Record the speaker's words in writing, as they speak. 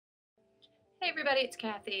Hey everybody, it's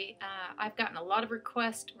Kathy. I've gotten a lot of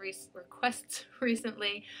requests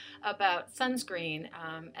recently about sunscreen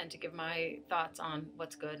and to give my thoughts on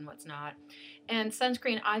what's good and what's not. And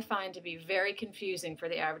sunscreen I find to be very confusing for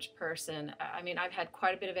the average person. I mean, I've had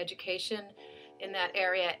quite a bit of education in that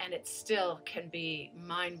area, and it still can be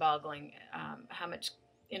mind-boggling how much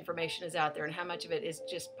information is out there and how much of it is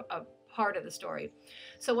just a part of the story.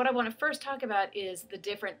 So what I want to first talk about is the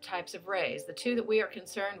different types of rays. The two that we are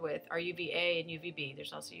concerned with are UVA and UVB.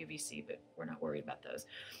 There's also UVC, but we're not worried about those.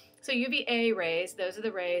 So UVA rays, those are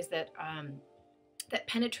the rays that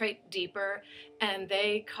penetrate deeper, and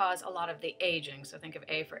they cause a lot of the aging. So think of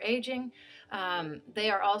A for aging. They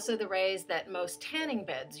are also the rays that most tanning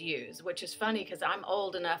beds use, which is funny because I'm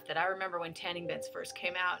old enough that I remember when tanning beds first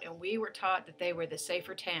came out, and we were taught that they were the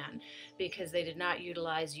safer tan because they did not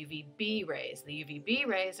utilize UVB rays. The UVB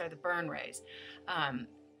rays are the burn rays.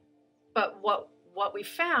 But what we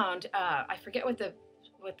found, I forget what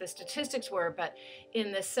the statistics were, but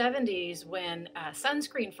in the 70s when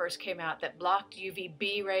sunscreen first came out that blocked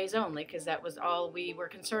UVB rays only, because that was all we were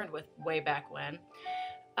concerned with way back when,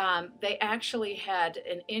 they actually had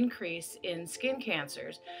an increase in skin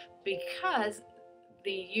cancers because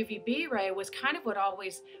the UVB ray was kind of what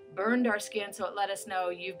always burned our skin, so it let us know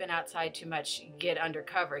you've been outside too much, get under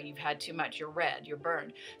cover, you've had too much, you're red, you're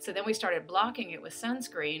burned. So then we started blocking it with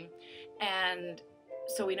sunscreen, and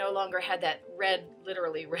so we no longer had that red,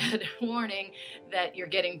 literally red warning that you're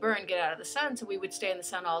getting burned, get out of the sun. So we would stay in the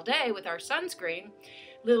sun all day with our sunscreen.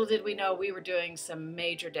 Little did we know we were doing some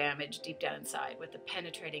major damage deep down inside with the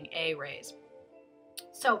penetrating A rays.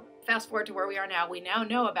 So fast forward to where we are now. We now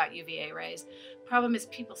know about UVA rays. Problem is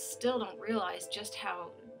people still don't realize just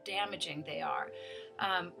how damaging they are.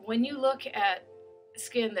 When you look at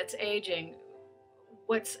skin that's aging,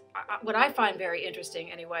 what I find very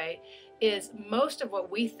interesting anyway is most of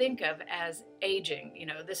what we think of as aging,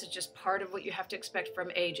 this is just part of what you have to expect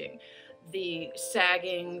from aging. The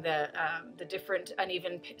sagging, the different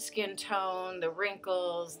uneven skin tone, the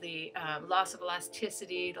wrinkles, the loss of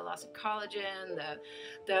elasticity, the loss of collagen,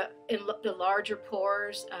 the larger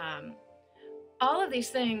pores, all of these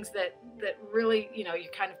things that really,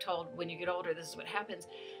 you're kind of told when you get older, this is what happens.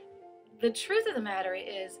 The truth of the matter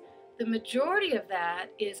is the majority of that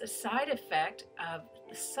is a side effect of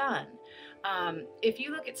the sun. If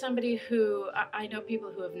you look at somebody who, I know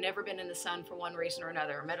people who have never been in the sun for one reason or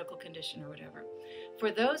another, a medical condition or whatever. For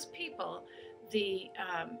those people, the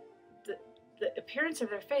appearance of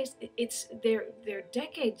their face, they're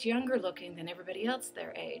decades younger looking than everybody else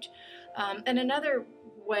their age. And another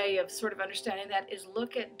way of sort of understanding that is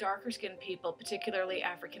look at darker skinned people, particularly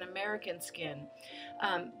African American skin.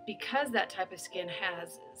 Because that type of skin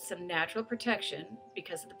has some natural protection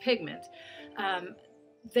because of the pigment,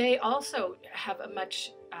 they also have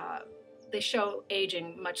they show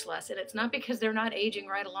aging much less. And it's not because they're not aging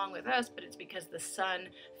right along with us, but it's because the sun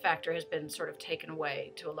factor has been sort of taken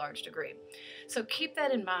away to a large degree. So keep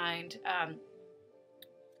that in mind.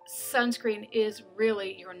 Sunscreen is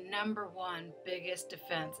really your number one biggest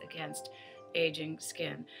defense against aging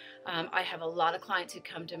skin. I have a lot of clients who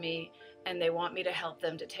come to me and they want me to help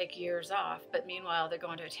them to take years off, but meanwhile they're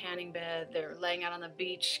going to a tanning bed, they're laying out on the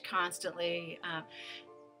beach constantly,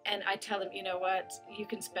 and I tell them, you know what, you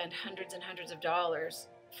can spend hundreds and hundreds of dollars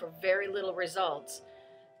for very little results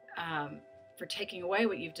for taking away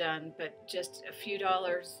what you've done, but just a few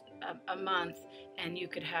dollars a month and you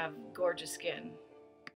could have gorgeous skin.